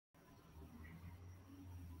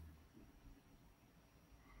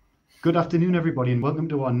Good afternoon, everybody, and welcome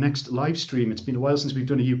to our next live stream. It's been a while since we've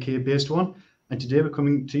done a UK-based one, and today we're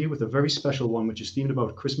coming to you with a very special one, which is themed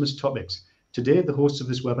about Christmas topics. Today, the hosts of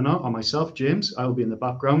this webinar are myself, James. I will be in the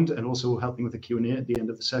background and also helping with the Q&A at the end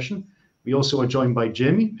of the session. We also are joined by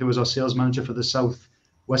Jamie, who is our sales manager for the south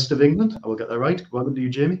west of England. I will get that right. Welcome to you,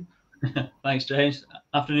 Jamie. Thanks, James.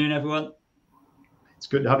 Afternoon, everyone. It's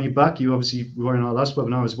good to have you back. You obviously were in our last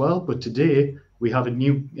webinar as well, but today we have a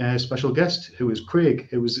new special guest who is Craig.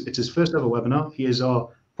 It's his first ever webinar. He is our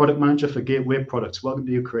product manager for Gateway Products. Welcome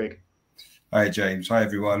to you, Craig. Hi, James. Hi,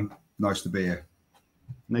 everyone. Nice to be here.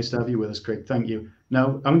 Nice to have you with us, Craig. Thank you. Now,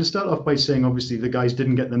 I'm going to start off by saying, obviously, the guys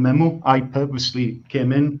didn't get the memo. I purposely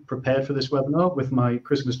came in prepared for this webinar with my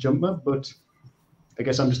Christmas jumper, but I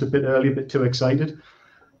guess I'm just a bit early, a bit too excited.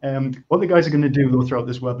 What the guys are going to do though throughout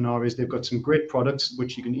this webinar is they've got some great products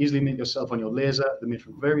which you can easily make yourself on your laser. They're made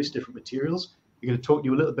from various different materials. They're going to talk to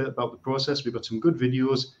you a little bit about the process. We've got some good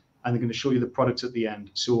videos and they're going to show you the products at the end.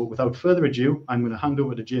 So without further ado, I'm going to hand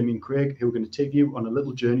over to Jamie and Craig, who are going to take you on a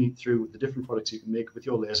little journey through the different products you can make with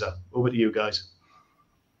your laser. Over to you guys.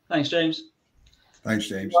 Thanks, James. Thanks,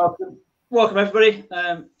 James. Welcome everybody.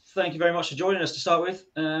 Thank you very much for joining us to start with.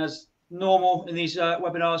 As normal in these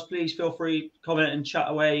webinars, please feel free to comment and chat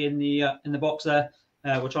away in the box there.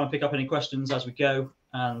 We'll try and pick up any questions as we go,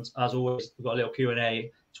 and as always, we've got a little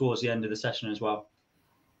Q&A towards the end of the session as well.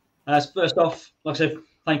 First off, like I said,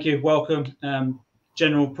 thank you, welcome.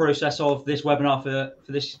 General process of this webinar for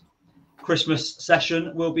this Christmas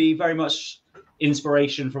session will be very much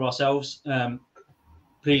inspiration from ourselves.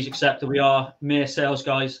 Please accept that we are mere sales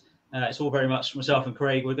guys. It's all very much myself and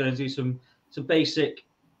Craig. We're going to do some basic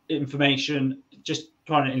information, just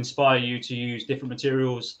trying to inspire you to use different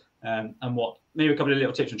materials and what maybe a couple of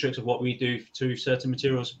little tips and tricks of what we do to certain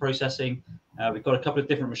materials processing. We've got a couple of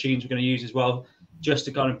different machines we're going to use as well, just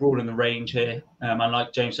to kind of broaden the range here. And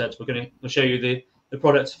like James said, we'll show you the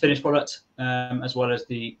product, finished product, as well as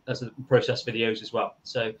the process videos as well.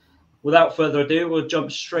 So without further ado, we'll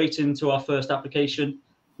jump straight into our first application,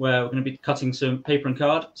 where we're going to be cutting some paper and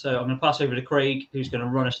card. So I'm going to pass over to Craig, who's going to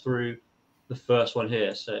run us through the first one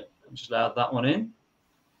here. So I'll just add that one in.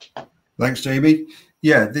 Thanks, Jamie.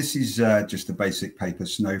 Yeah, this is just a basic paper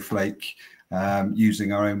snowflake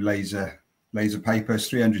using our own laser paper,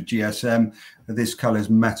 300 GSM. This color is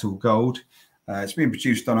metal gold. It's been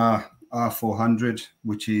produced on our R400,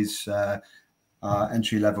 which is our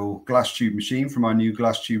entry-level glass tube machine from our new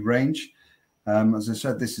glass tube range. As I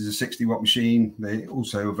said, this is a 60-watt machine. They're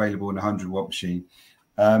also available in a 100-watt machine.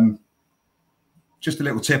 Just a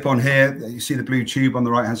little tip on here. You see the blue tube on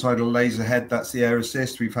the right-hand side of the laser head. That's the air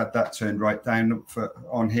assist. We've had that turned right down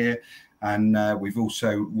on here, and we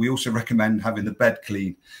also recommend having the bed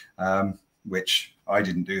clean, which I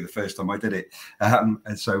didn't do the first time I did it,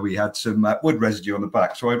 and so we had some wood residue on the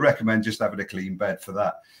back. So I'd recommend just having a clean bed for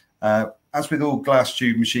that. As with all glass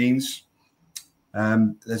tube machines,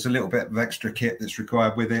 there's a little bit of extra kit that's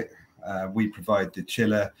required with it. We provide the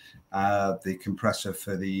chiller, the compressor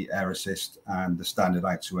for the air assist, and the standard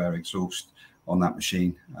out-to-air exhaust on that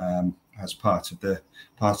machine as part of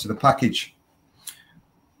the package.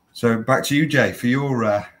 So back to you, Jay, for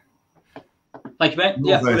your thank you, mate.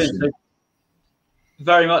 Yeah, brilliant. So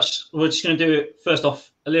very much. We're just going to do it first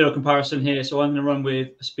off, a little comparison here. So I'm going to run with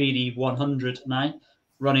a Speedy 100 now,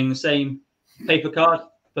 running the same paper card,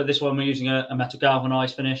 but this one we're using a metal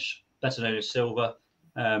galvanized finish, better known as silver.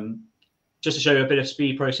 Just to show you a bit of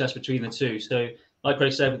speed process between the two. So like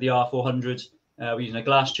Craig said, with the R400, we're using a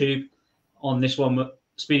glass tube. On this one,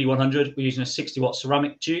 Speedy 100, we're using a 60-watt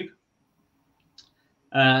ceramic tube.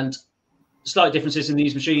 And slight differences in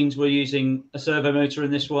these machines, we're using a servo motor in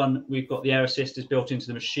this one. We've got the air assist is built into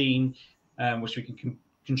the machine, which we can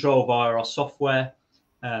control via our software.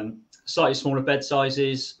 Slightly smaller bed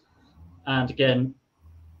sizes. And again,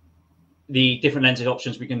 the different lensing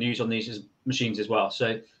options we can use on these machines as well.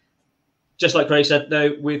 So just like Craig said,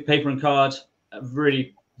 though, with paper and card, a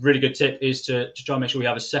really good tip is to try and make sure we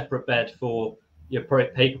have a separate bed for your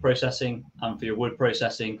paper processing and for your wood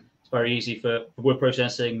processing. It's very easy for wood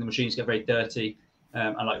processing. The machines get very dirty.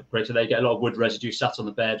 And like Craig said, they get a lot of wood residue sat on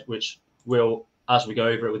the bed, which will, as we go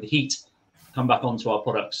over it with the heat, come back onto our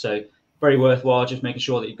products. So very worthwhile just making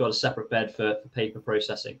sure that you've got a separate bed for paper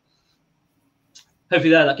processing. Hopefully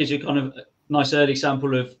that gives you kind of a nice early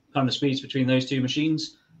sample of kind of the speeds between those two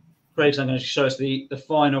machines. Craig's going to show us the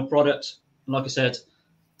final product. And like I said,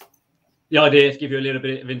 the idea is to give you a little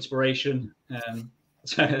bit of inspiration.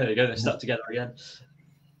 So there you go, they're stuck together again.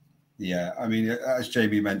 Yeah, I mean, as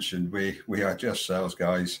Jamie mentioned, we are just sales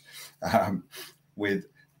guys with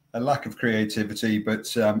a lack of creativity, but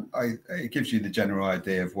it gives you the general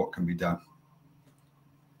idea of what can be done.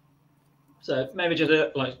 So maybe just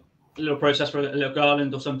a little process for a little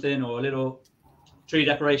garland or something, or a little tree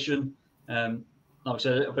decoration. Like I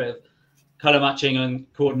said, a little bit of color matching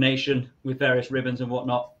and coordination with various ribbons and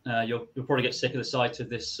whatnot. You'll probably get sick of the sight of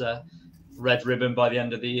this red ribbon by the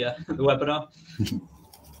end of the webinar.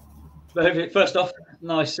 But hopefully, first off,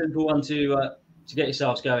 nice simple one to get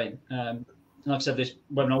yourselves going. Like I said, this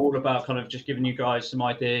webinar all about kind of just giving you guys some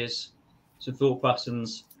ideas, some thought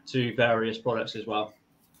patterns to various products as well.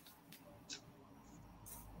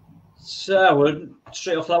 So we'll,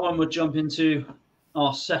 straight off that one, we'll jump into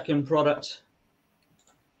our second product,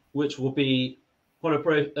 which will be quite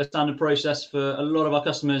a standard process for a lot of our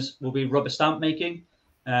customers, will be rubber stamp making.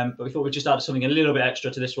 But we thought we'd just add something a little bit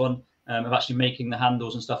extra to this one, of actually making the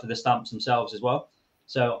handles and stuff for the stamps themselves as well.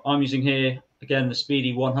 So I'm using here, again, the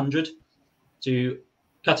Speedy 100 to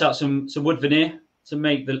cut out some wood veneer to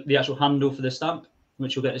make the actual handle for the stamp,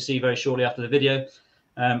 which you'll get to see very shortly after the video.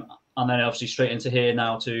 And then obviously straight into here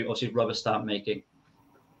now to obviously rubber stamp making.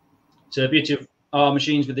 So the beauty of our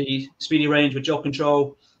machines with the Speedy range with job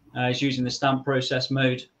control is using the stamp process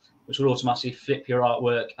mode, which will automatically flip your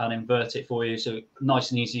artwork and invert it for you. So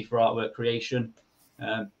nice and easy for artwork creation.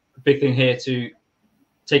 Big thing here to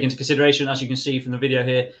take into consideration, as you can see from the video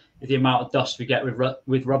here, is the amount of dust we get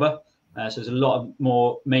with rubber. So there's a lot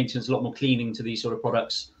more maintenance, a lot more cleaning to these sort of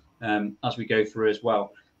products as we go through as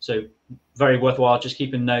well. So very worthwhile just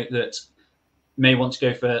keeping note that you may want to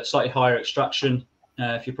go for slightly higher extraction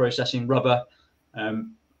if you're processing rubber.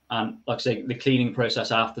 And like I say, the cleaning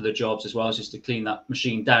process after the jobs as well is just to clean that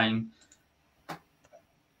machine down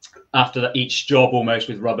after each job almost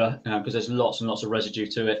with rubber, because there's lots and lots of residue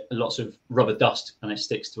to it, lots of rubber dust, and it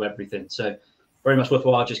sticks to everything. So very much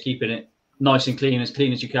worthwhile just keeping it nice and clean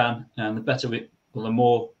as you can. And the better well, the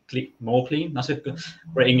more clean, that's a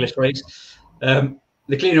great English phrase.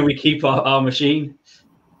 The cleaner we keep our machine,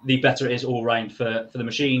 the better it is all round for the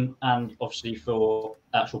machine and obviously for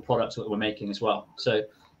actual products that we're making as well. So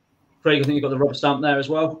Craig, I think you've got the rubber stamp there as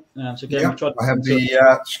well. So again, yeah, I have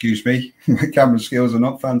the, excuse me, my camera skills are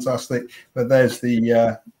not fantastic, but there's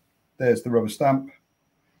the rubber stamp.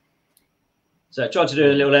 So I tried to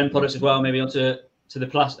do a little end product as well, maybe onto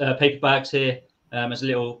the paper bags here as a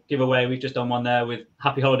little giveaway. We've just done one there with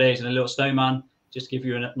Happy Holidays and a little snowman, just to give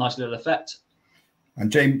you a nice little effect. And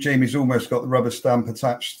Jamie's almost got the rubber stamp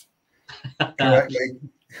attached correctly.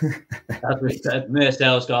 As we said, mere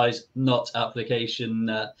sales guys, not application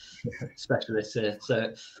specialists here.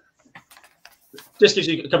 So just gives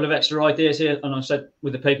you a couple of extra ideas here. And I said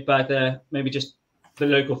with the paper bag there, maybe just the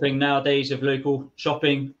local thing nowadays of local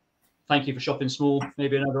shopping. Thank you for shopping small.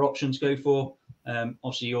 Maybe another option to go for.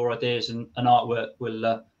 Obviously, your ideas and artwork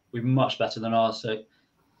will be much better than ours. So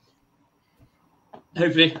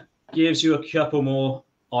hopefully gives you a couple more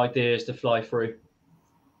ideas to fly through.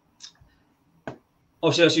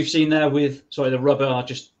 Obviously, as you've seen there with, the rubber, I'll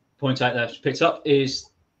just point out there, picked up, is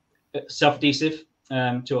self-adhesive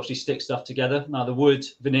to obviously stick stuff together. Now, the wood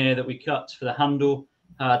veneer that we cut for the handle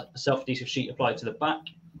had a self-adhesive sheet applied to the back,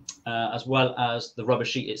 as well as the rubber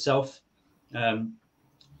sheet itself. And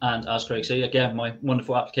as Craig said, again, my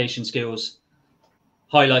wonderful application skills,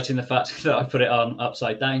 highlighting the fact that I put it on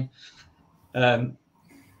upside down.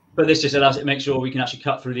 But this just allows it to make sure we can actually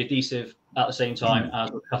cut through the adhesive at the same time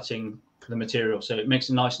as we're cutting the material. So it makes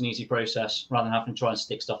a nice and easy process rather than having to try and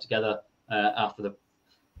stick stuff together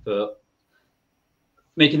for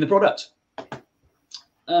making the product.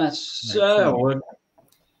 So we're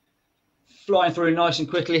flying through nice and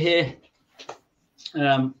quickly here.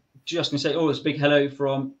 Just gonna say, this big hello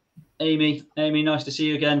from Amy. Amy, nice to see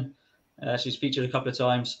you again. She's featured a couple of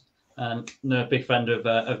times, and a big friend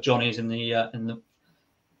of Johnny's in the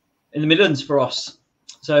Midlands for us.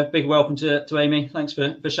 So big welcome to Amy. Thanks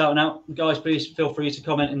for shouting out, guys. Please feel free to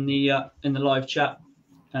comment in the live chat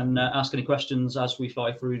and ask any questions as we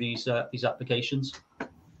fly through these applications.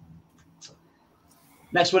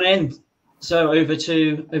 Next one in. So over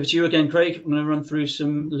to you again, Craig. I'm going to run through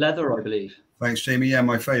some leather, I believe. Thanks, Jamie. Yeah,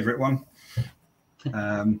 my favourite one.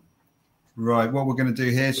 Right, what we're going to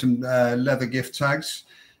do here, some leather gift tags.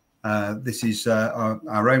 This is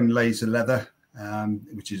our own laser leather,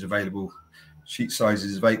 which is available. Sheet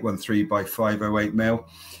sizes of 813 by 508 mil,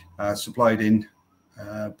 supplied in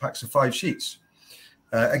packs of 5 sheets.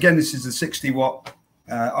 Again, this is a 60-watt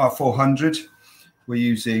R400. We're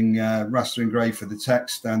using raster engrave for the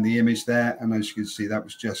text and the image there, and as you can see, that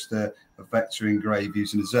was just a vector engrave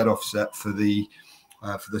using a Z offset for the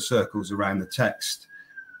circles around the text.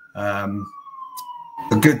 A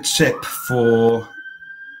good tip for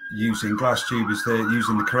using glass tube is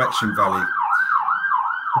using the correction value.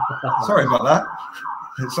 Sorry about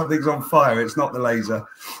Something's on fire. It's not the laser.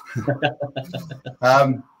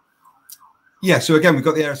 Yeah, so again, we've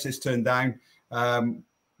got the air assist turned down.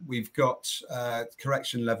 We've got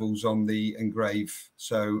correction levels on the engrave.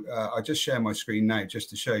 So I just share my screen now just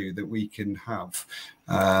to show you that we can have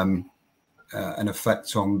an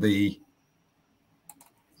effect on the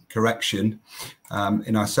correction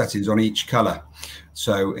in our settings on each color.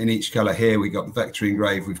 So in each color here, we've got the vector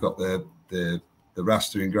engrave, we've got the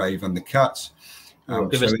raster engrave and the cut.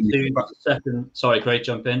 Give us 2 seconds. Sorry, Craig,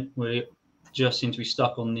 jump in. We just seem to be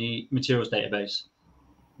stuck on the materials database.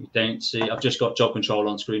 We don't see. I've just got job control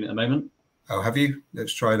on screen at the moment. Oh, have you?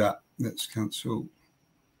 Let's try that. Let's cancel.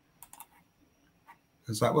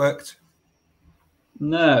 Has that worked?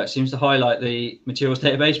 No, it seems to highlight the materials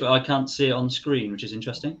database, but I can't see it on screen, which is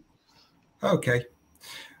interesting. Okay.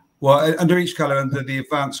 Well, under each color, under the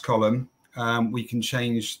advanced column, we can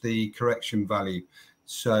change the correction value.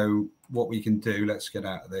 So what we can do, let's get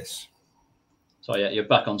out of this. Sorry, yeah, you're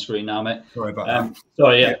back on screen now, mate. Sorry about that.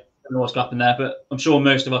 Sorry, yeah, I don't know what's happened there, but I'm sure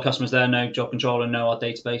most of our customers there know job control and know our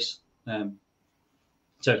database.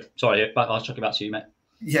 So sorry, I'll chuck it back to you, mate.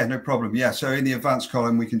 Yeah, no problem. Yeah, so in the advanced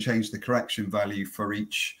column, we can change the correction value for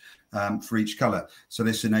each color. So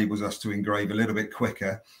this enables us to engrave a little bit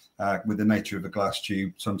quicker. With the nature of a glass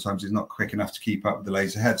tube, sometimes it's not quick enough to keep up with the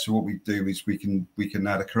laser head. So what we do is we can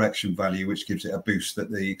add a correction value, which gives it a boost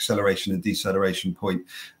at the acceleration and deceleration point,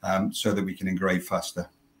 so that we can engrave faster.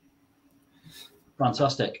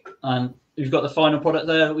 Fantastic. And you've got the final product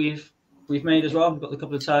there that we've made as well. We've got a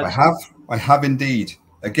couple of tags. I have indeed.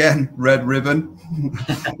 Again, red ribbon,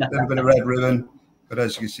 a little bit of red ribbon. But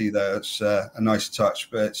as you can see there, it's a nice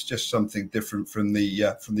touch, but it's just something different from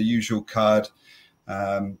the usual card.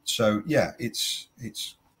 So yeah, it's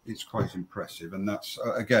quite impressive, and that's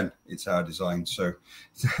again, it's our design, so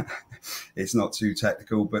it's not too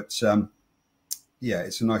technical, but yeah,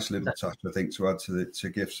 it's a nice little touch, I think, to add to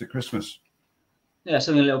gifts at Christmas. Yeah,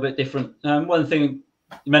 something a little bit different. One thing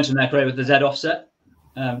you mentioned there, Craig, with the Z offset.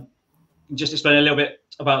 Just explain a little bit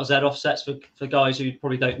about Z offsets for guys who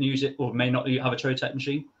probably don't use it or may not have a Trotec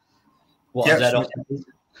machine. What a Z offset is.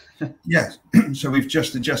 Yes, so we've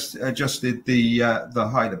just adjusted the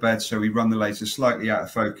height of bed, so we run the laser slightly out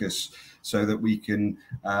of focus so that we can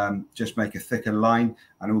just make a thicker line,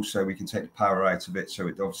 and also we can take the power out of it so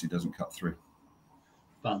it obviously doesn't cut through.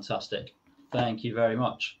 Fantastic. Thank you very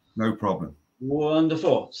much. No problem.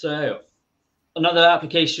 Wonderful. So another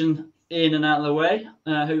application in and out of the way.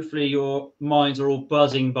 Hopefully your minds are all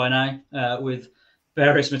buzzing by now with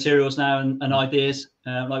various materials now and ideas.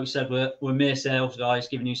 Like we said, we're mere sales guys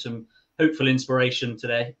giving you some hopeful inspiration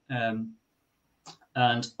today. And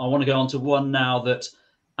I want to go on to one now that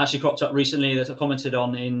actually cropped up recently that I commented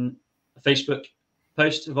on in a Facebook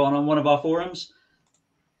post on one of our forums,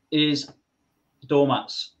 is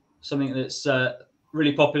doormats. Something that's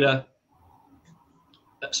really popular,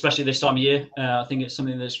 especially this time of year. I think it's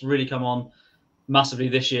something that's really come on massively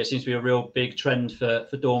this year. It seems to be a real big trend for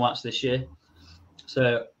doormats this year.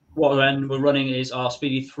 So what we're running is our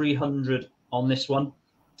Speedy 300 on this one.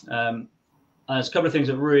 There's a couple of things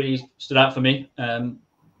that really stood out for me.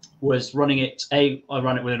 Was running it, I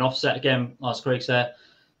run it with an offset again, as Craig said,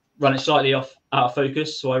 run it slightly out of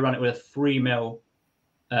focus. So I run it with a 3mm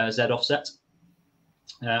Z offset.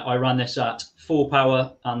 I ran this at full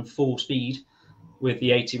power and full speed with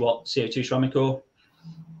the 80-watt CO2 ceramic core.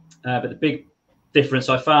 But the big difference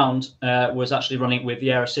I found was actually running with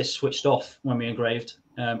the air assist switched off when we engraved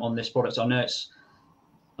on this product. I know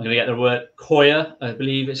I'm going to get the word Koya, I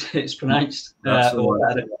believe it's pronounced.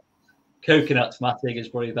 Coconut matic is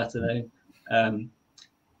probably better known.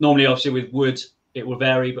 Normally, obviously, with wood, it will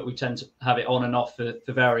vary, but we tend to have it on and off for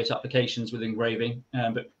various applications with engraving.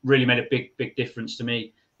 But really made a big difference to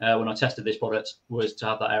me when I tested this product was to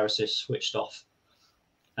have that air assist switched off.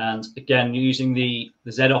 And again, using the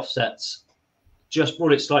Z offsets, just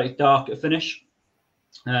brought it slightly darker finish.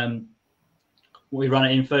 We run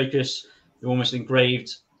it in focus. We almost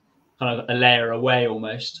engraved kind of a layer away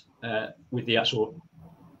almost with the actual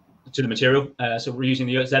to the material. So we're using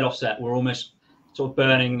the Z offset. We're almost sort of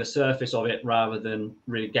burning the surface of it rather than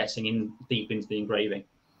really getting in deep into the engraving.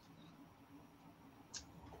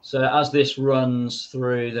 So as this runs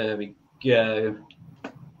through, there we go.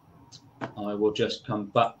 I will just come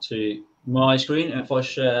back to my screen. If I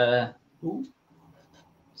share,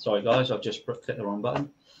 sorry guys, I've just clicked the wrong button.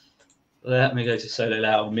 Let me go to solo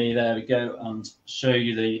layout with me. There we go, and show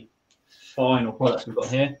you the final products we've got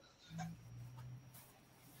here.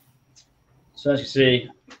 So as you see,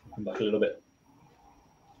 come back a little bit.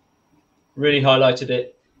 Really highlighted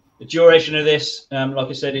it. The duration of this, like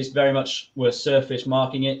I said, is very much we're surface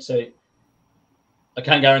marking it. So I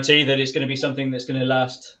can't guarantee that it's going to be something that's going to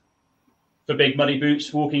last for big muddy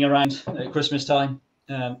boots walking around at Christmas time,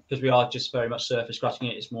 because we are just very much surface scratching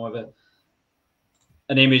it. It's more of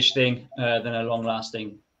an image thing than a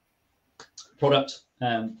long-lasting product.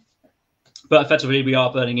 But effectively, we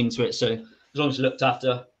are burning into it. So as long as it's looked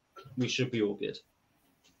after, we should be all good.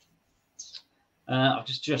 I've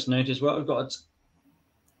just noticed, well, we've got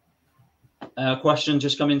a question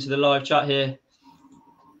just come into the live chat here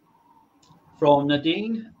from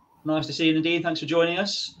Nadine. Nice to see you, Nadine. Thanks for joining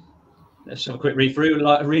us. Let's have a quick read through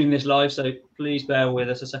reading this live, so please bear with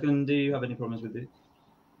us a second. Do you have any problems with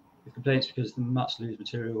complaints because the mats lose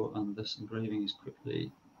material and this engraving is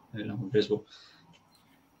quickly no longer visible?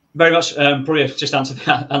 Very much, probably just answer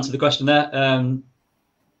the question there.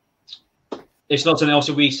 It's not something else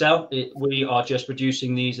that we sell. We are just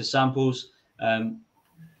producing these as samples.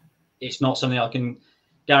 It's not something I can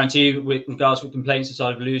guarantee you with regards to complaints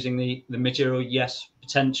aside of losing the material. Yes,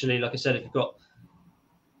 potentially, like I said, if you've got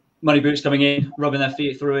muddy boots coming in, rubbing their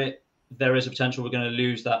feet through it, there is a potential we're going to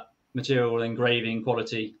lose that material engraving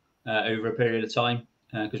quality over a period of time,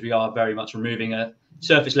 because we are very much removing a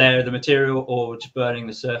surface layer of the material or just burning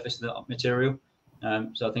the surface of the material.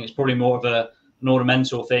 So I think it's probably more of an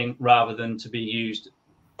ornamental thing rather than to be used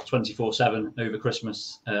 24/7 over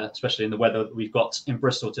Christmas, especially in the weather that we've got in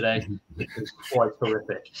Bristol today. It's quite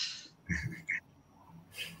horrific.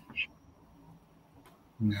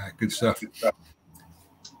 Yeah, good stuff.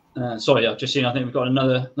 Sorry, I've just seen, I think we've got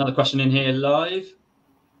another question in here live.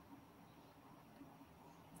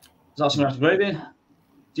 It's asking about engraving.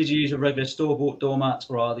 Did you use a regular store-bought doormat,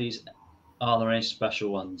 or are there any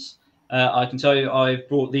special ones? I can tell you I've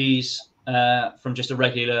brought these from just a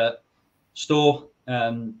regular store.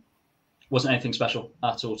 Wasn't anything special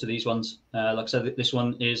at all to these ones. Like I said, this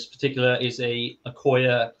one is a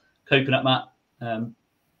Acquoia coconut mat,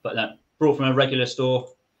 but no, brought from a regular store.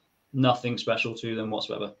 Nothing special to them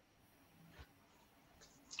whatsoever.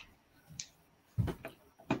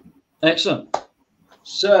 Excellent.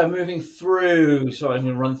 So moving through, sorry, I'm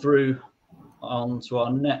going to run through on to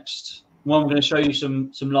our next one. We're going to show you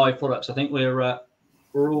some live products. I think we're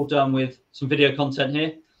all done with some video content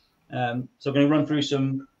here. So I'm going to run through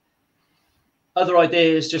some other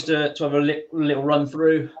ideas just to have a little run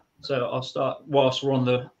through. So I'll start whilst we're on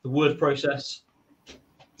the wood process.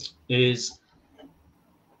 Is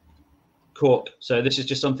cork. So this is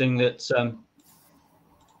just something that's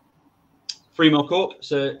 3mm cork.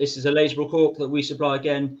 So this is a laserable cork that we supply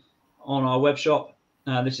again on our web shop.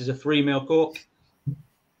 This is a 3mm cork,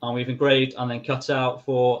 and we've engraved and then cut out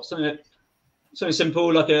for something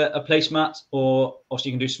simple like a placemat, or also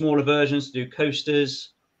you can do smaller versions to do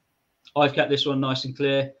coasters. I've kept this one nice and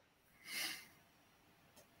clear,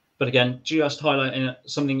 but again, just highlighting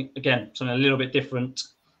something a little bit different.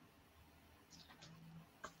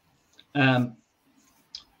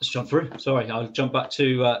 Let's jump through. Sorry, I'll jump back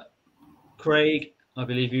to Craig. I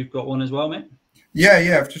believe you've got one as well, mate.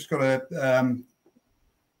 Yeah. I've just got a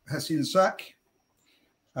Hessian sack.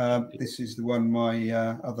 This is the one my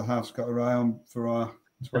other half's got her eye on for our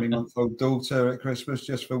 20-month-old daughter at Christmas,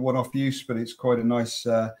 just for one-off use. But it's quite a nice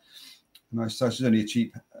touch. It's only a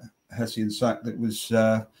cheap Hessian sack that was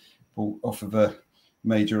bought off of a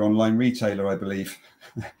major online retailer, I believe.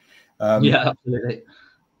 Yeah, absolutely.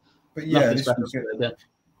 But yeah,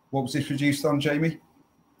 what was this produced on, Jamie?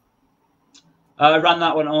 I ran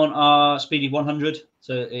that one on our Speedy 100,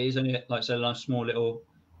 so it is only, like I said, a nice small little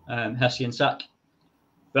Hessian sack.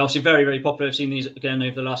 But obviously very, very popular. I've seen these again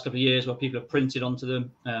over the last couple of years where people have printed onto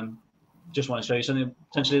them. Just want to show you something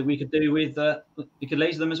potentially that we could do with, we could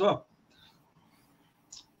laser them as well.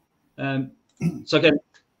 So again,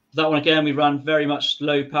 that one again, we ran very much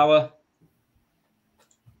low power.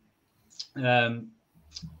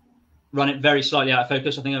 Run it very slightly out of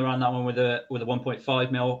focus. I think I ran that one with a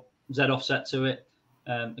 1.5mm Z offset to it.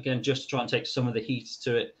 Again, just to try and take some of the heat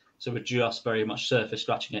to it. So we're just very much surface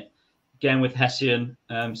scratching it. Again, with Hessian,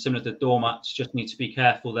 similar to doormats, just need to be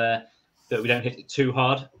careful there that we don't hit it too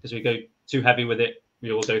hard, because we go too heavy with it,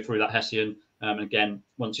 we will go through that Hessian. And again,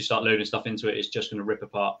 once you start loading stuff into it, it's just going to rip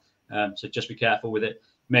apart. So just be careful with it.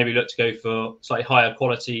 Maybe look to go for slightly higher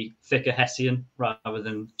quality, thicker Hessian rather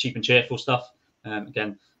than cheap and cheerful stuff.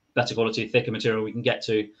 Again, better quality, thicker material we can get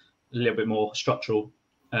to, a little bit more structural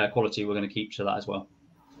quality we're going to keep to that as well.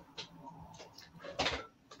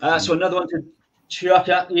 So another one to chuck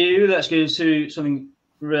at you. Let's go to something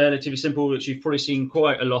relatively simple, which you've probably seen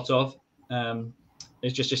quite a lot of.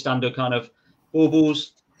 It's just your standard kind of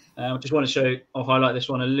baubles. I just want to show, I'll highlight this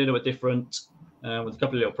one a little bit different with a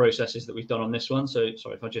couple of little processes that we've done on this one. So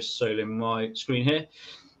sorry if I just solo in my screen here.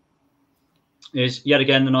 Is yet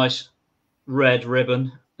again the nice red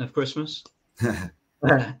ribbon of Christmas.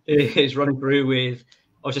 It is running through with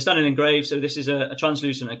obviously standard engraved. So this is a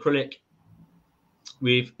translucent acrylic.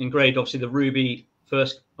 We've engraved obviously the ruby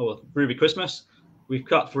first, or ruby Christmas. We've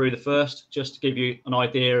cut through the first just to give you an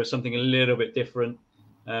idea of something a little bit different.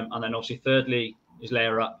 And then obviously thirdly is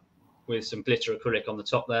layer up with some glitter acrylic on the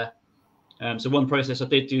top there. So one process I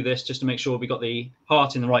did do this just to make sure we got the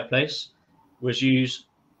heart in the right place was use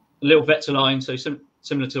a little vector line. So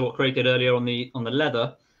similar to what Craig did earlier on the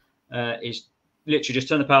leather, is literally just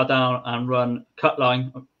turn the power down and run cut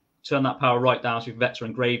line, turn that power right down. So we've vector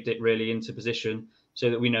engraved it really into position so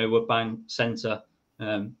that we know we're bang center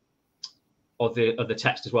of the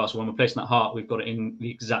text as well. So when we're placing that heart, we've got it in the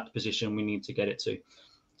exact position we need to get it to.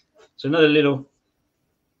 So another little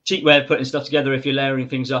cheap way of putting stuff together if you're layering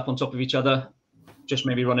things up on top of each other, just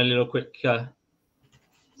maybe run a little quick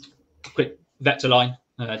vector line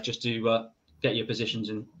just to get your positions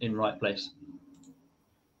in right place.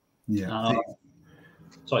 Yeah.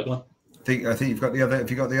 Sorry, go on. I think you've got the other. Have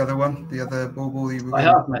you got the other one? The other bauble? I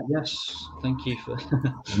have, mate. Yes. Thank you for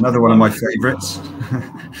another one of my favourites.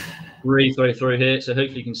 Breathe through here, so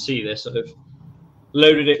hopefully you can see this. I've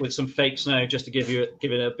loaded it with some fake snow just to give it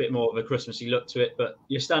a bit more of a Christmassy look to it. But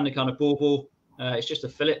your standard kind of bauble, it's just a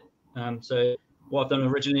fillet. So what I've done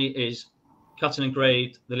originally is cut and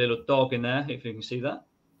engraved the little dog in there, if you can see that.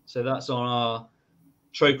 So that's on our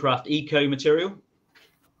Trotec Eco material.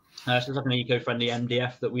 So it's like an eco-friendly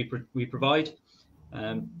MDF that we provide.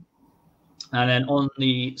 And then on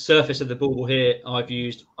the surface of the bauble here, I've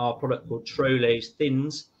used our product called Trotec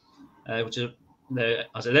Thins, which is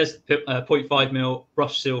as it is 0.5mm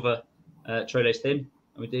brushed silver Trotec thin.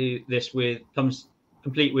 And we do this comes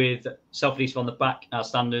complete with self-leaf on the back as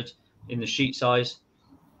standard in the sheet size,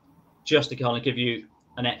 just to kind of give you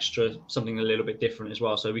an extra something a little bit different as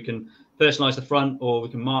well. So we can personalize the front or we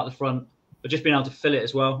can mark the front, but just being able to fill it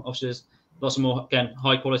as well. Obviously, there's lots of more, again,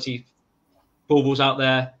 high quality baubles out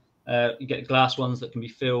there. You get glass ones that can be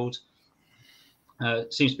filled.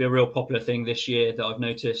 Seems to be a real popular thing this year that I've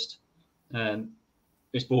noticed.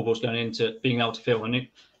 This baubles going into being able to fill. And the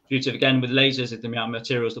beauty of, again, with lasers is the amount of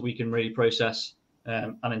materials that we can really process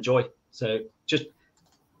and enjoy. So just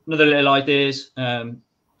another little ideas,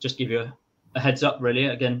 just give you a heads up, really.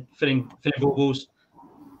 Again, filling baubles,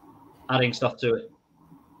 adding stuff to it.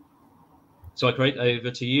 So I create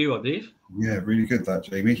over to you, I believe. Yeah, really good that,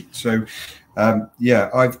 Jamie. So yeah,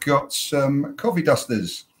 I've got some coffee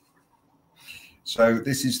dusters. So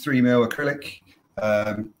this is 3mm acrylic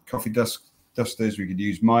coffee dusters. We could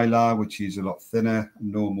use mylar, which is a lot thinner,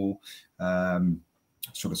 normal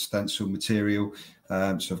sort of stencil material.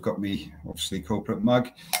 So I've got me obviously corporate mug.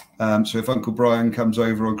 So if Uncle Brian comes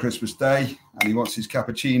over on Christmas Day and he wants his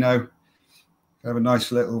cappuccino, have a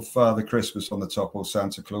nice little Father Christmas on the top, or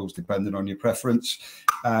Santa Claus, depending on your preference,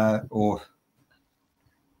 or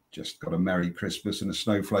just got a Merry Christmas and a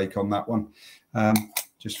snowflake on that one.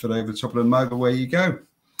 Just fill over the top of the mug, away you go.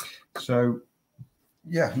 So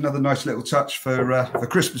yeah, another nice little touch for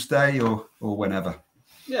Christmas Day or whenever.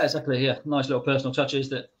 Yeah, exactly. Yeah, nice little personal touches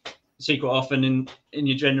that you see quite often in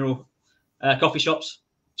your general coffee shops.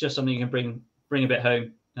 Just something you can bring a bit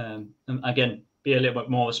home, and again, be a little bit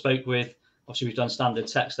more bespoke with. Obviously, we've done standard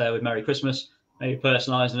text there with Merry Christmas, maybe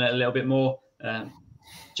personalising it a little bit more,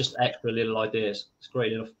 just extra little ideas. It's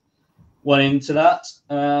great enough. One into that,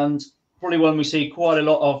 and probably one we see quite a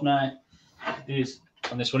lot of now is,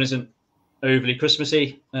 and this one isn't overly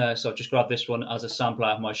Christmassy, so I've just grabbed this one as a sample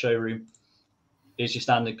out of my showroom, is your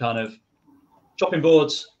standard kind of chopping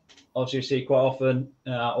boards. Obviously, you see quite often,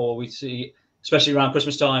 or we see, especially around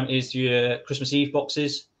Christmas time, is your Christmas Eve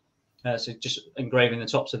boxes. So just engraving the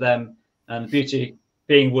tops of them. And the beauty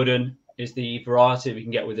being wooden is the variety we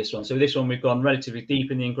can get with this one. So this one, we've gone relatively deep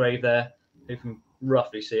in the engrave there. You can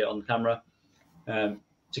roughly see it on the camera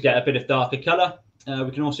to get a bit of darker color.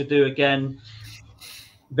 We can also do, again,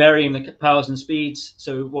 varying the powers and speeds.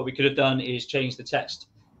 So what we could have done is change the text,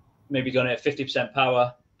 maybe gone at 50%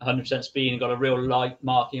 power, 100% speed, and got a real light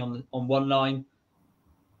marking on one line,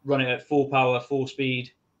 run it at full power, full speed,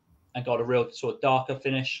 and got a real sort of darker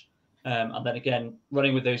finish. And then again,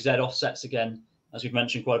 running with those Z offsets again, as we've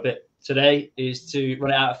mentioned quite a bit today, is to run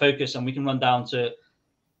it out of focus, and we can run down to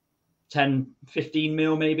 10, 15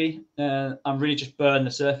 mil maybe, and really just burn the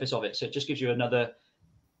surface of it. So it just gives you another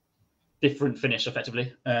different finish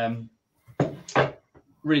effectively.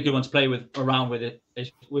 Really good one to play around with it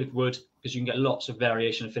is with wood, because you can get lots of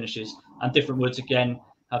variation of finishes, and different woods again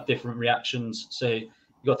have different reactions. So you've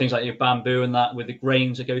got things like your bamboo and that with the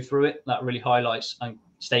grains that go through it, that really highlights and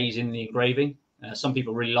stays in the engraving. Some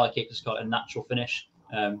people really like it because it's got a natural finish.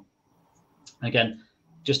 Again,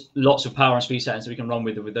 just lots of power and speed settings that we can run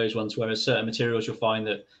with those ones. Whereas certain materials, you'll find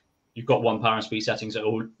that you've got one power and speed settings at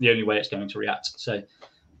all, the only way it's going to react. So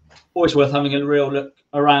always worth having a real look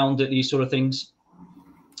around at these sort of things.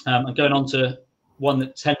 And going on to one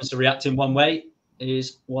that tends to react in one way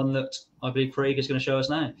is one that I believe Craig is going to show us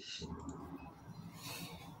now.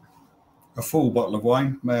 A full bottle of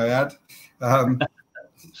wine, may I add?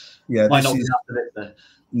 Yeah, might not be after this, though.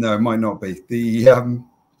 No, it might not be. The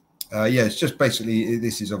yeah, it's just basically,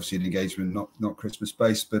 this is obviously an engagement, not Christmas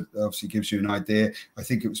based, but obviously gives you an idea. I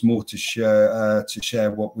think it was more to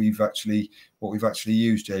share what we've actually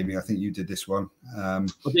used. Jamie, I think you did this one. I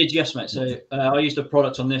did, yes, mate. So I used a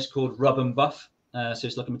product on this called Rub and Buff. So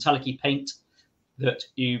it's like a metallic-y paint that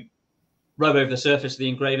you rub over the surface of the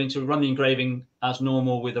engraving. So we run the engraving as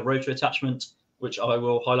normal with a rotary attachment, which I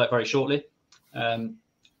will highlight very shortly. And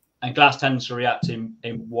glass tends to react in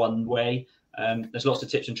one way. There's lots of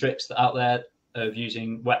tips and tricks that out there of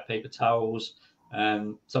using wet paper towels.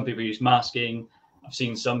 Some people use masking. I've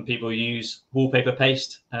seen some people use wallpaper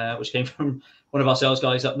paste, which came from one of our sales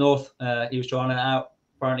guys up north. He was trying it out.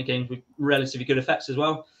 Apparently came with relatively good effects as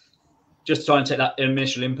well. Just to try and take that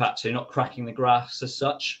initial impact, so you're not cracking the glass as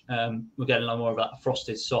such. We're getting a lot more of that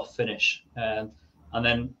frosted soft finish. And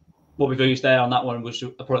then what we've used there on that one was a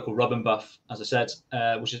product called Rub and Buff, as I said,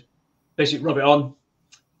 which is basically rub it on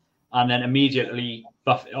and then immediately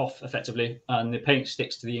buff it off effectively, and the paint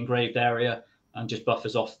sticks to the engraved area and just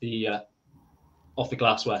buffers off the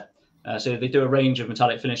glassware. So they do a range of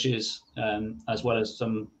metallic finishes, as well as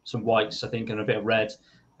some whites, I think, and a bit of red.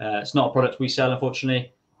 It's not a product we sell,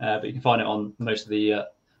 unfortunately, but you can find it on most of the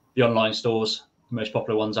online stores, the most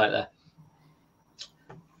popular ones out there.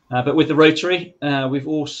 But with the rotary, we've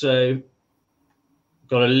also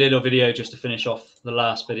got a little video just to finish off the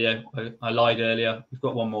last video. I lied earlier. We've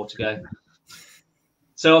got one more to go.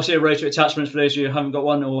 So obviously a rotary attachment, for those of you who haven't got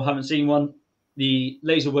one or haven't seen one, the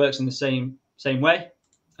laser works in the same way.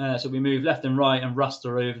 So we move left and right and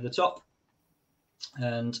raster over the top,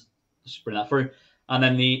 and just bring that through. And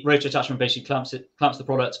then the rotary attachment basically clamps the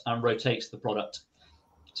product and rotates the product.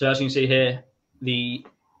 So as you can see here, the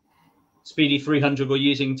Speedy 300 we're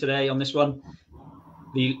using today on this one,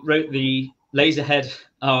 the laser head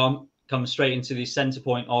arm comes straight into the center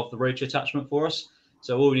point of the rotary attachment for us.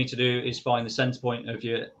 So all we need to do is find the center point of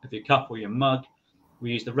your cup or your mug.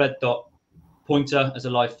 We use the red dot pointer as a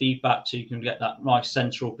live feedback, so you can get that nice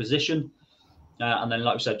central position. And then,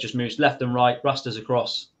 like we said, just moves left and right, rasters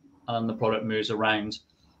across, and the product moves around.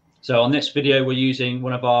 So on this video, we're using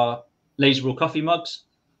one of our laser rule coffee mugs.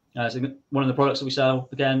 So one of the products that we sell,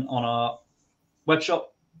 again, on our web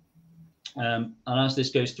shop. And as this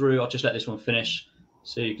goes through, I'll just let this one finish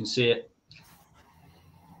so you can see it.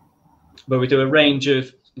 But we do a range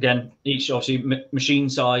of, again, each obviously machine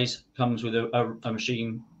size comes with a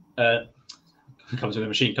machine, comes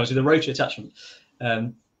with a rotary attachment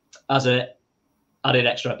as an added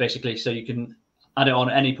extra, basically. So you can add it on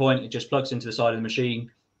at any point. It just plugs into the side of the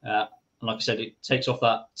machine. And like I said, it takes off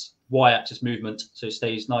that Y-axis movement, so it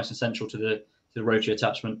stays nice and central to the rotary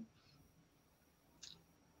attachment.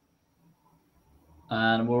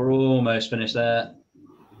 And we're almost finished there.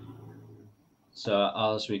 So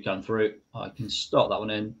as we come through, I can start that one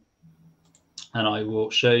in, and I will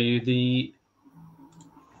show you the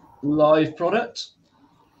live product.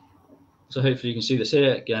 So hopefully you can see this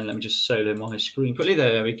here. Again, let me just solo my screen quickly.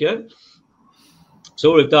 There we go. So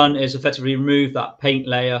all we've done is effectively remove that paint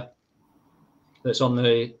layer that's on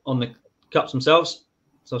the cups themselves.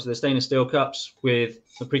 So they're stainless steel cups with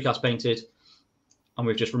the precast painted, and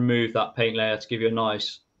we've just removed that paint layer to give you a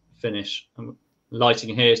nice finish. And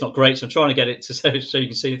lighting here is not great, so I'm trying to get it to so you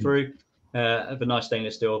can see through of a nice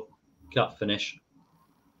stainless steel cup finish.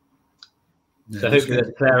 Yeah, so hopefully there's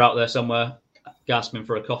a Claire out there somewhere gasping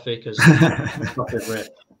for a coffee, because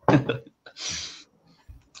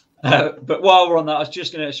but while we're on that, I was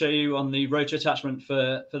just going to show you on the rotary attachment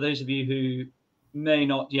for those of you who may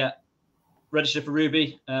not yet register for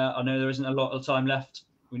Ruby. I know there isn't a lot of time left.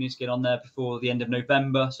 We need to get on there before the end of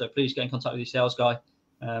November, so please get in contact with your sales guy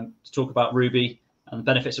to talk about Ruby and the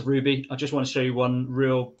benefits of Ruby. I just want to show you one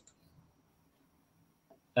real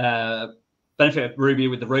benefit of Ruby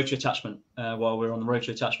with the rotary attachment while we're on the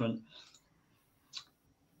rotary attachment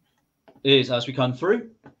is as we come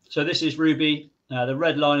through. So this is Ruby. The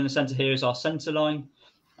red line in the center here is our center line,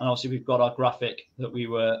 and obviously we've got our graphic that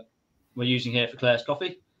we're using here for Claire's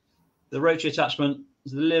coffee. The rotary attachment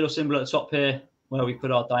is the little symbol at the top here where we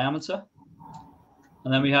put our diameter,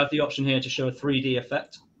 and then we have the option here to show a 3D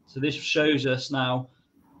effect. So this shows us now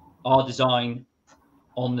our design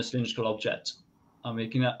on the cylindrical object, and we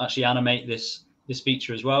can actually animate this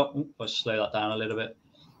feature as well. Ooh, I'll slow that down a little bit.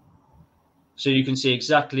 So you can see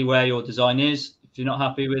exactly where your design is. If you're not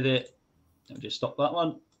happy with it, just stop that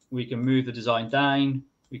one. We can move the design down,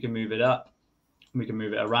 we can move it up, we can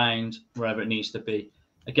move it around wherever it needs to be.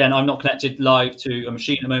 Again, I'm not connected live to a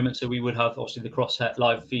machine at the moment, so we would have obviously the crosshair,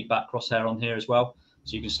 live feedback crosshair on here as well,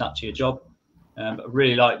 so you can snap to your job. But I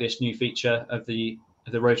really like this new feature of the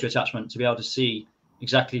rotary attachment to be able to see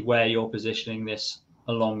exactly where you're positioning this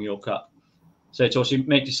along your cut. So to also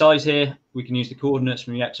make the size here, we can use the coordinates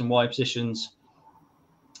from the X and Y positions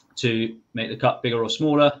to make the cut bigger or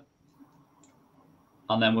smaller.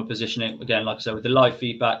 And then we'll position it again, like I said, with the live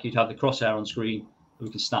feedback, you'd have the crosshair on screen, we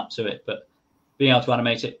can snap to it. But being able to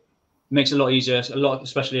animate it makes it a lot easier,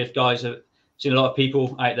 especially if guys have seen a lot of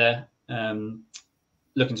people out there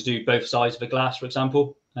looking to do both sides of a glass, for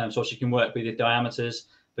example. So you can work with your diameters,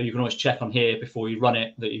 but you can always check on here before you run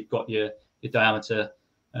it that you've got your diameter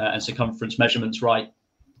and circumference measurements right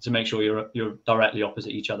to make sure you're directly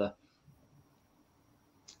opposite each other.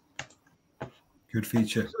 Good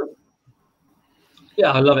feature.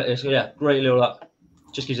 Yeah, I love it. It's, yeah, great little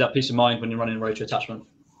just gives you that peace of mind when you're running a rotary attachment.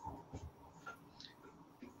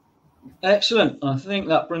 Excellent. I think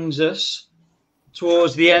that brings us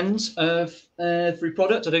towards the end of every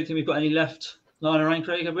product. I don't think we've got any left lying around,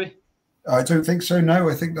 Craig, have we? I don't think so. No,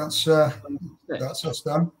 I think that's us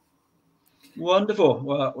done. Wonderful.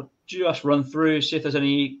 Well, we'll just run through, see if there's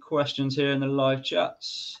any questions here in the live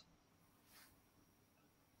chats.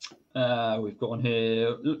 We've got one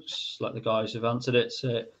here. Looks like the guys have answered it.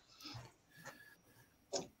 So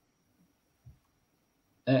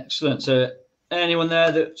excellent. So anyone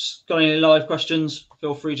there that's got any live questions,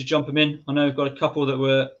 feel free to jump them in. I know we've got a couple that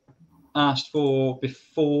were asked for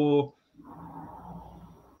before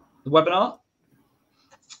the webinar.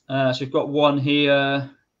 So we've got one here.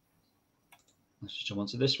 Let's just jump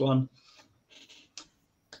onto this one.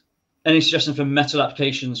 Any suggestions for metal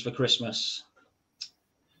applications for Christmas?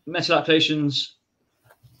 Metal applications,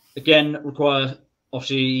 again, require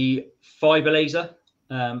obviously fiber laser.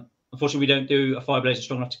 Unfortunately, we don't do a fiber laser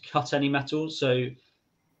strong enough to cut any metals. So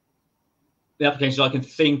the applications I can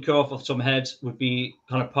think of off the top of my head would be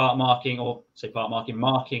kind of part marking, or say part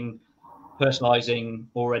marking, personalizing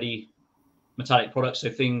already metallic products. So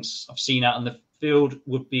things I've seen out in the field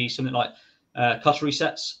would be something like cutlery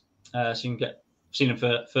sets. So you can get, seen them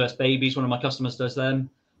for first babies. One of my customers does them.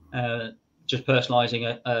 Just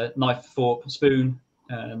personalizing a knife, fork, spoon.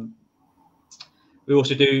 We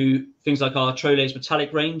also do things like our Trotec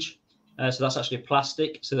metallic range. So that's actually a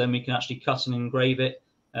plastic. So then we can actually cut and engrave it.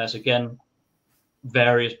 So again,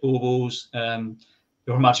 various baubles.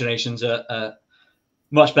 Your imaginations are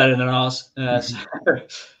much better than ours. So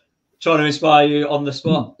trying to inspire you on the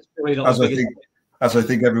spot. It's probably not as I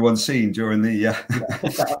think everyone's seen during the yeah,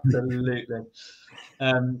 absolutely.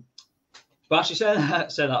 But actually saying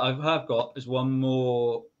that I have got is one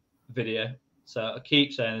more video. So I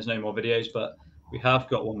keep saying there's no more videos, but we have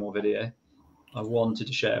got one more video I wanted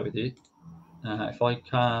to share with you. If I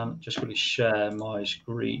can just really share my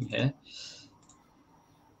screen here.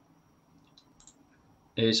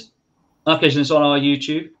 Is an application that's on our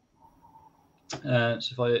YouTube. So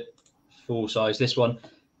if I full size, this one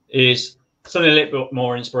is something a little bit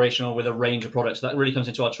more inspirational with a range of products. That really comes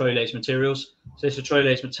into our Trotec materials. So it's a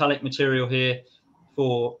Trotec metallic material here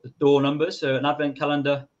for the door numbers. So an advent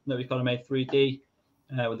calendar that we kind of made 3D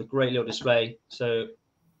with a great little display. So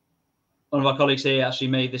one of our colleagues here actually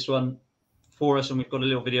made this one for us, and we've got a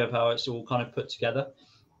little video of how it's all kind of put together.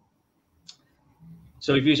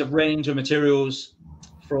 So we've used a range of materials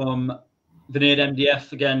from veneered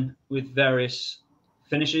MDF, again, with various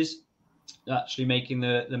finishes, actually making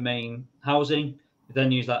the main housing. We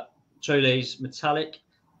then use that Trotec metallic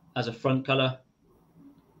as a front color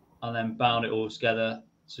and then bound it all together.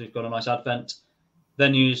 So we've got a nice advent.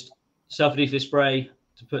 Then used self-adhesive spray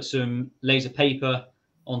to put some laser paper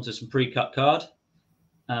onto some pre-cut card.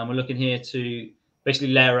 And we're looking here to basically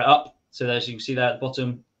layer it up. So as you can see there at the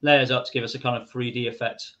bottom, layers up to give us a kind of 3D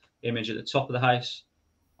effect image at the top of the house.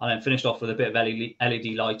 And then finished off with a bit of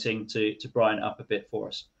LED lighting to brighten it up a bit for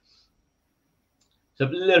us. So a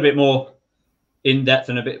little bit more in-depth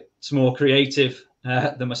and a bit more creative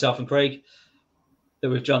than myself and Craig, that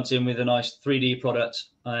we've jumped in with a nice 3D product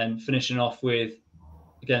and finishing off with,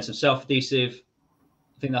 again, some self-adhesive.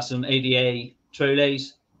 I think that's some ADA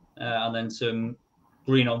Trolets and then some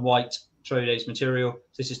green on white Trolets material. So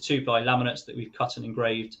this is 2-ply laminates that we've cut and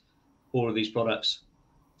engraved all of these products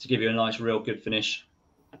to give you a nice, real good finish.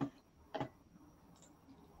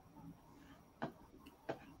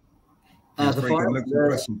 As the final,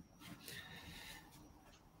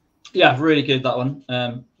 yeah, really good, that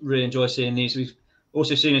one. Really enjoy seeing these. We've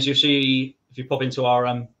also seen, as you'll see, if you pop into our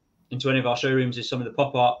into any of our showrooms is some of the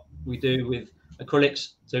pop art we do with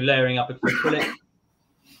acrylics. So layering up acrylic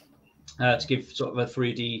to give sort of a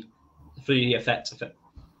 3D effect of it.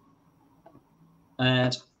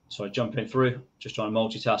 And sorry, jumping through, just trying to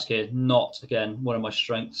multitask here. Not, again, one of my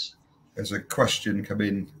strengths. There's a question come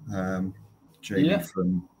in, Jamie,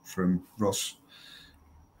 from Ross.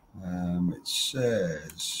 It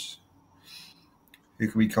says, who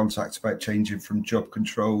can we contact about changing from job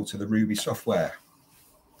control to the Ruby software?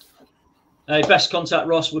 Best contact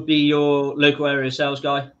Ross would be your local area sales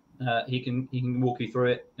guy. He can walk you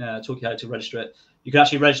through it, talk you how to register it. You can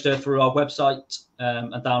actually register through our website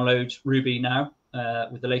and download Ruby now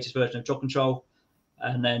with the latest version of job control,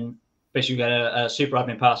 and then basically get a super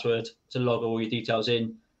admin password to log all your details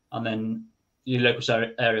in, and then your local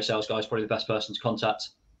area sales guy is probably the best person to contact.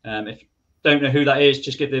 If you don't know who that is,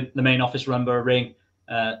 just give the main office number a ring,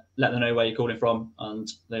 let them know where you're calling from,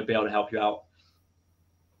 and they'll be able to help you out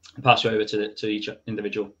and pass you over to each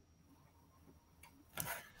individual.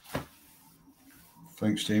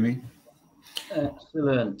 Thanks, Jamie.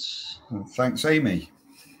 Excellent. Well, thanks, Amy.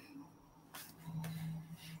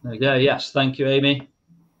 There we go. Yes, thank you, Amy.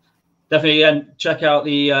 Definitely, again, check out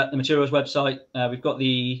the materials website. We've got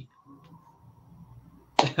the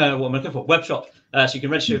what am I looking for? Web shop. So you can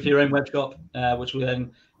register for your own web shop, which will then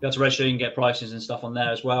be able to register. You can get prices and stuff on there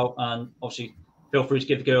as well. And obviously, feel free to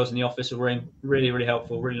give the girls in the office a ring. Really, really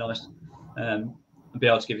helpful, really nice, and be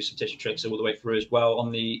able to give you some tips and tricks all the way through as well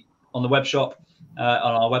on the web shop, on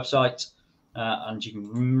our website. And you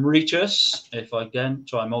can reach us, if I again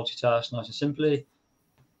try and multitask nice and simply,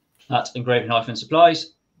 at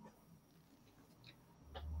engraving-supplies.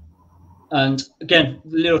 And again,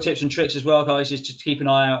 little tips and tricks as well, guys, is just keep an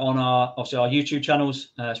eye out on our YouTube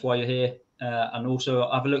channels. That's why you're here. And also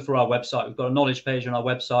have a look through our website. We've got a knowledge page on our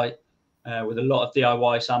website with a lot of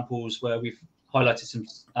DIY samples where we've highlighted some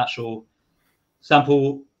actual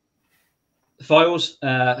sample files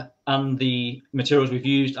and the materials we've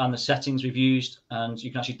used and the settings we've used. And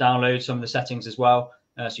you can actually download some of the settings as well.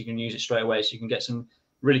 So you can use it straight away. So you can get some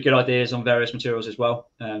really good ideas on various materials as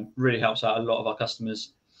well. Really helps out a lot of our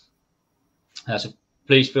customers. So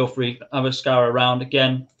please feel free to have a scour around.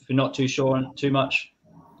 Again, if you're not too sure on too much,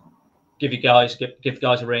 give guys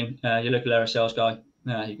a ring. Your local area sales guy,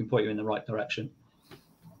 he can point you in the right direction.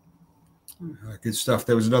 Good stuff.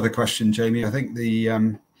 There was another question, Jamie. I think the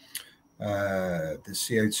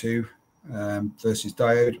CO2 versus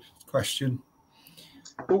diode question.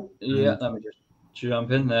 Oh, yeah, let me just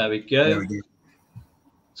jump in. There we go. There we go.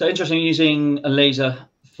 So interesting, using a laser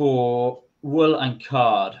for wool and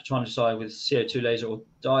card, trying to decide with CO2 laser or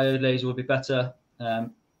diode laser would be better.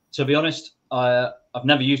 To be honest, I've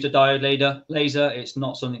never used a diode laser. It's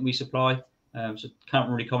not something we supply, so can't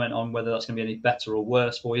really comment on whether that's going to be any better or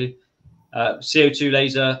worse for you. CO2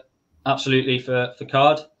 laser, absolutely for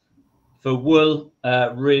card. For wool,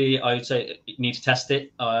 really, I would say you need to test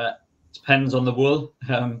it. Depends on the wool.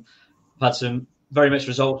 I've had some very mixed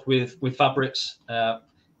results with fabrics.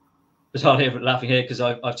 Bizarrely, I'm laughing here because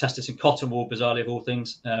I've tested some cotton wool, bizarrely of all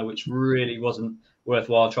things, which really wasn't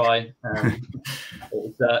worthwhile trying.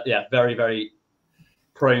 Yeah, very, very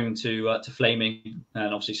prone to flaming,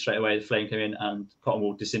 and obviously straight away the flame came in and cotton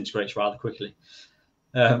wool disintegrates rather quickly.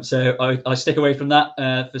 So I stick away from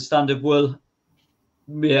that. For standard wool,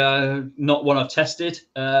 yeah, not one I've tested.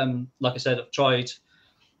 Like I said, I've tried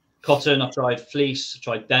cotton, I've tried fleece, I've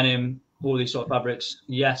tried denim, all these sort of fabrics.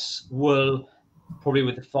 Yes, wool, probably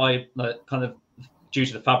with the fibre, kind of due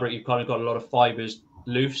to the fabric, you've kind of got a lot of fibres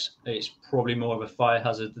loose. It's probably more of a fire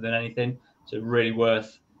hazard than anything. So really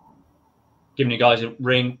worth giving you guys a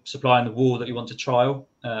ring, supplying the wool that you want to trial,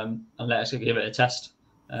 and let us give it a test.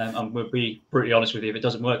 And we'll be pretty honest with you. If it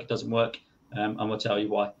doesn't work, it doesn't work, and we'll tell you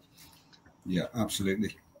why. Yeah,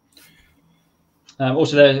 absolutely.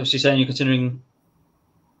 Also, they're obviously saying you're considering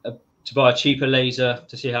to buy a cheaper laser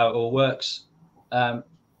to see how it all works.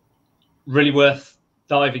 Really worth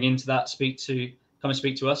diving into that. Come and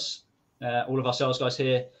speak to us. All of our sales guys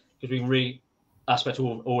here, because we can really aspect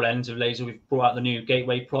all ends of laser. We've brought out the new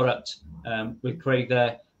Gateway product with Craig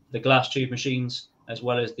there, the glass tube machines, as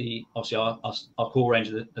well as obviously our core range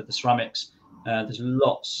of the ceramics. There's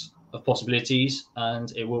lots of possibilities,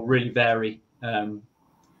 and it will really vary.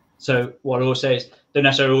 So what I always say is, don't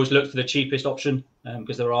necessarily always look for the cheapest option,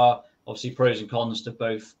 because there are obviously pros and cons to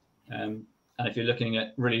both. And if you're looking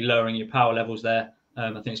at really lowering your power levels there,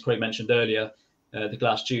 I think as Craig mentioned earlier, the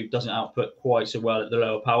glass tube doesn't output quite so well at the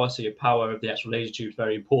lower power. So your power of the actual laser tube is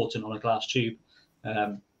very important on a glass tube,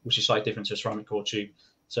 which is slightly different to a ceramic core tube.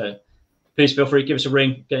 So please feel free, give us a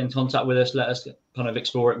ring, get in contact with us, let us kind of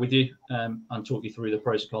explore it with you, and talk you through the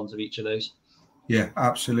pros and cons of each of those. Yeah,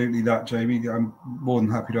 absolutely that, Jamie. I'm more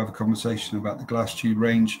than happy to have a conversation about the glass tube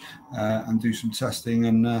range and do some testing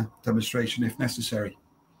and demonstration if necessary.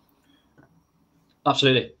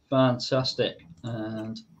 Absolutely. Fantastic.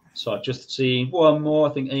 And so I've just seen one more.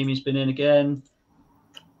 I think Amy's been in again.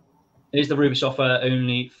 Is the Ruby software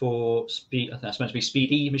only for speed? I think that's meant to be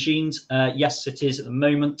speedy machines. Yes, it is at the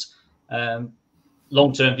moment.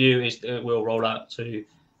 Long-term view is that it will roll out to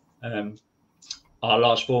our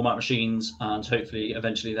large format machines and hopefully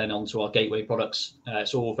eventually then onto our gateway products.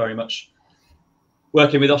 It's all very much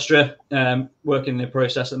working with Austria, working the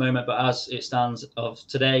process at the moment. But as it stands of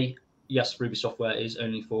today, yes, Ruby software is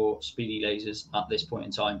only for speedy lasers at this point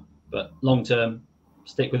in time. But long-term,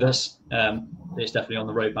 stick with us. It's definitely on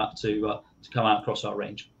the roadmap to come out across our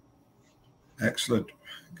range. Excellent,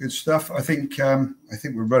 good stuff. I think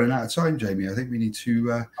we're running out of time, Jamie. I think we need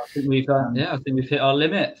to. I think we've I think we've hit our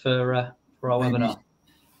limit for our webinar.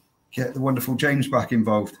 Get the wonderful James back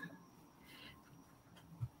involved.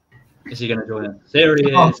 Is he going to join us? There he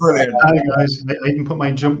is. Oh, brilliant. Hi guys, I can put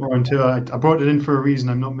my jumper on too. I brought it in for a reason.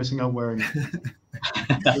 I'm not missing out wearing it.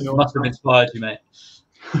 Must have inspired you, mate.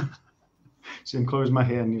 Same colour as my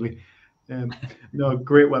hair nearly. No,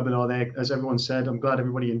 great webinar there. As everyone said, I'm glad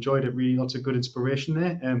everybody enjoyed it. Really, lots of good inspiration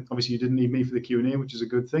there. Obviously, you didn't need me for the Q&A, which is a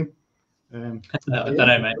good thing. I don't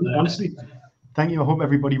know, mate. Honestly, thank you. I hope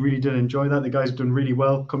everybody really did enjoy that. The guys have done really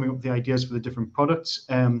well coming up with the ideas for the different products.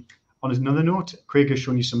 On another note, Craig has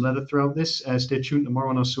shown you some leather throughout this. Stay tuned tomorrow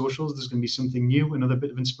on our socials. There's going to be something new, another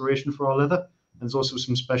bit of inspiration for our leather. And there's also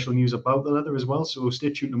some special news about the leather as well. So stay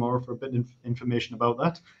tuned tomorrow for a bit of information about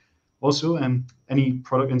that. Also, any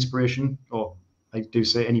product inspiration, or I do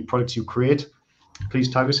say any products you create, please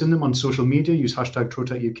tag us in them on social media. Use hashtag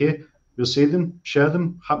Trotec UK. We'll see them, share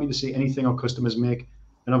them. Happy to see anything our customers make.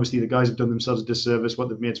 And obviously, the guys have done themselves a disservice. What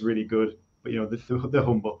they've made is really good. But, you know, they're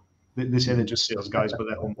humble. They say they're just sales guys, but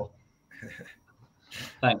they're humble.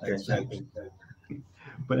 Thanks.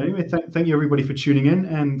 But anyway, thank you everybody for tuning in,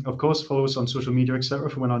 and of course follow us on social media, etc.,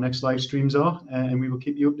 for when our next live streams are, and we will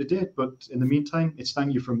keep you up to date. But in the meantime, it's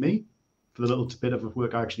thank you from me for the little bit of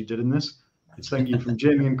work I actually did in this. It's thank you from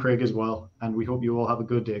Jamie and Craig as well, and we hope you all have a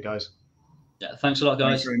good day, guys. Yeah, thanks a lot,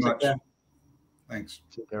 guys. Thanks very much. Thanks.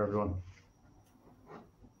 Take care, everyone.